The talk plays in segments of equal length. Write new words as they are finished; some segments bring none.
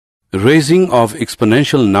Raising of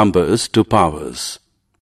exponential numbers to powers.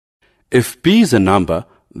 If p is a number,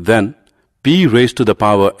 then p raised to the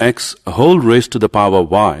power x whole raised to the power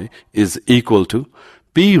y is equal to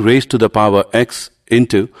p raised to the power x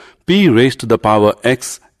into p raised to the power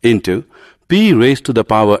x into p raised to the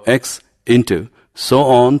power x into so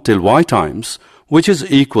on till y times, which is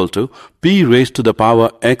equal to p raised to the power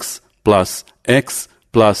x plus x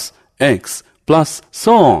plus x plus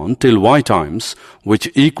so on till y times, which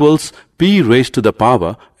equals p raised to the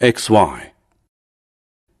power xy.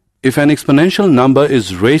 If an exponential number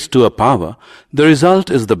is raised to a power, the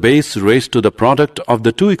result is the base raised to the product of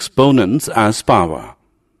the two exponents as power.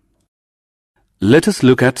 Let us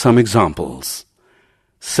look at some examples.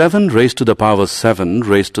 7 raised to the power 7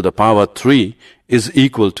 raised to the power 3 is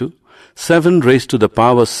equal to 7 raised to the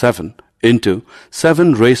power 7 into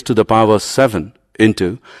 7 raised to the power 7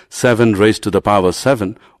 into 7 raised to the power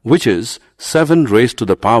 7, which is 7 raised to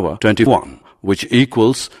the power 21, which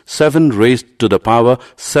equals 7 raised to the power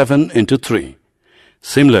 7 into 3.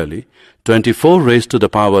 Similarly, 24 raised to the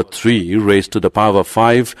power 3 raised to the power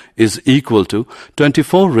 5 is equal to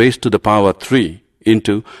 24 raised to the power 3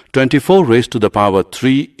 into 24 raised to the power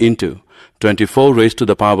 3 into 24 raised to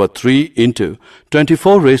the power 3 into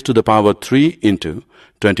 24 raised to the power 3 into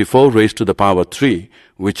 24 raised to the power 3,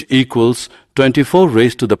 which equals 24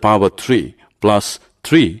 raised to the power 3 plus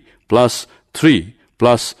 3 plus 3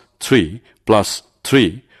 plus 3 plus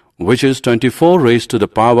 3, which is 24 raised to the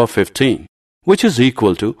power 15, which is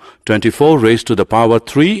equal to 24 raised to the power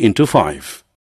 3 into 5.